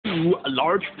a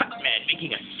large fat man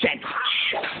making a sandwich.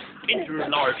 Enter a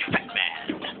large fat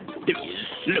man. There he is.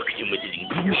 Look at him with his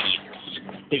ingredients.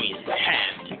 There he is,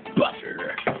 ham,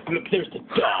 butter. Look, there's the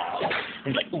dog.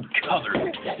 He's like, ooh, covered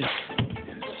in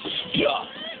stuff.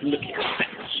 Look at his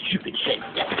fat, stupid head.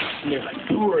 And there's like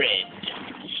bread.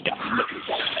 Stuff. Look at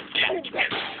this, fantastic.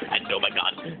 And oh my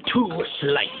god, 2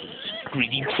 slices.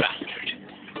 Greedy bastard.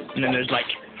 And then there's like,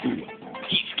 ooh,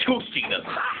 he's toasting them.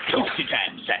 Toasted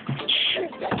ham sandwich.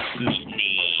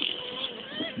 Mayonnaise.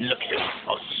 Look at him,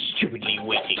 all stupidly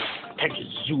waiting. Time to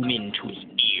zoom into his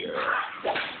ear.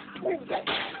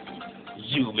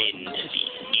 Zoom into the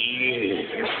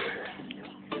ear.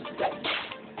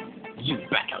 Zoom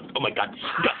back out. Oh my god,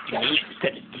 disgusting lips.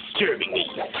 That is disturbing me.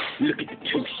 Look at the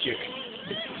toaster.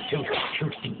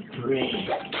 Toasting bread.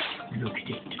 Look at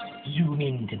it. Zoom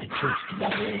into the toasted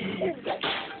bread.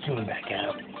 Zoom back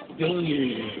out.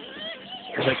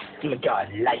 It's like, oh my god,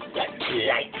 light.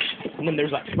 And then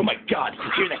there's like, oh my god, you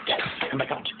hear that? Oh my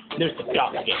god, there's the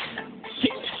dog again.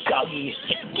 Sit, doggy,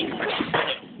 sit.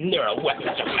 And there are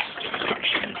weapons of mass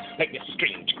destruction, like the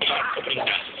strange cat opening a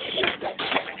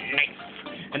knife.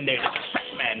 And there's a fat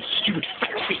man, stupid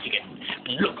fat face again.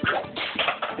 Look,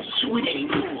 swimming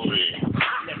pool.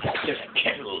 There's a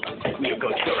kettle. We are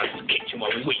going to go around the kitchen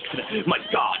while we wait for the, my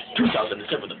god,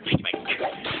 2007 with a pig bank.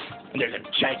 And there's a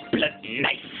giant blood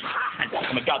knife. And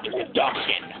oh my god, there's a dog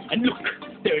again. And look,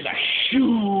 there's a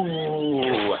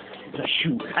shoe. There's a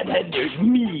shoe. And then there's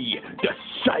me, the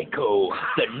psycho,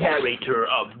 the narrator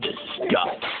of the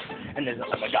stuff. And there's,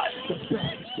 oh my god.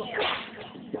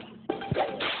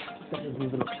 He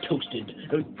looks toasted.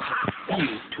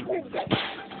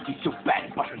 He's so bad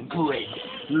at butter and bread.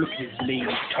 Look at his lame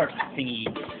tart thingy.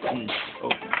 And oh,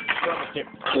 there,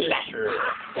 clatter.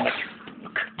 And like,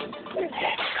 look.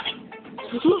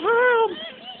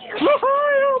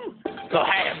 The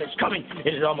ham is coming.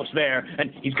 It is almost there,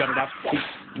 and he's got it out.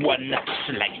 One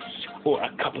slice or a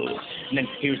couple, and then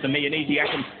here's the mayonnaise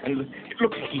action, and it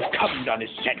looks like he's covered on his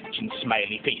sandwich in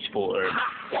smiley face form.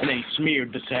 And then he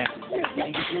smeared the sandwich.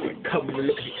 And he's covered.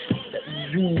 Look at it.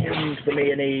 Zoom into the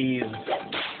mayonnaise.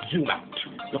 Zoom out.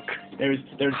 Look, there's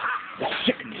the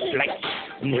second slice,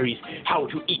 and there is how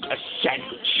to eat a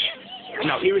sandwich.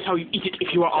 Now here is how you eat it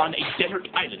if you are on a desert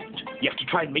island. You have to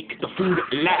try and make the food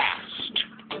last.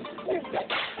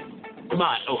 Come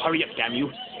on, oh hurry up, damn you.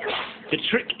 The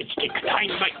trick is to take tiny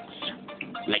bites,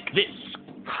 like this.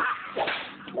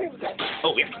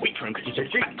 Oh, we have to wait for him because he's so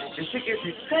fat.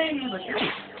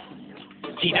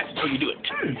 See, that's how you do it.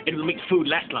 It'll make the food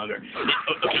last longer.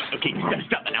 Okay,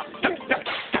 stop it now.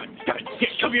 Stop it. Here,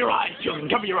 cover your eyes, children,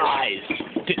 cover your eyes.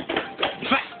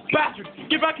 Fat bastard,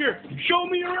 get back here. Show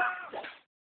me your eyes.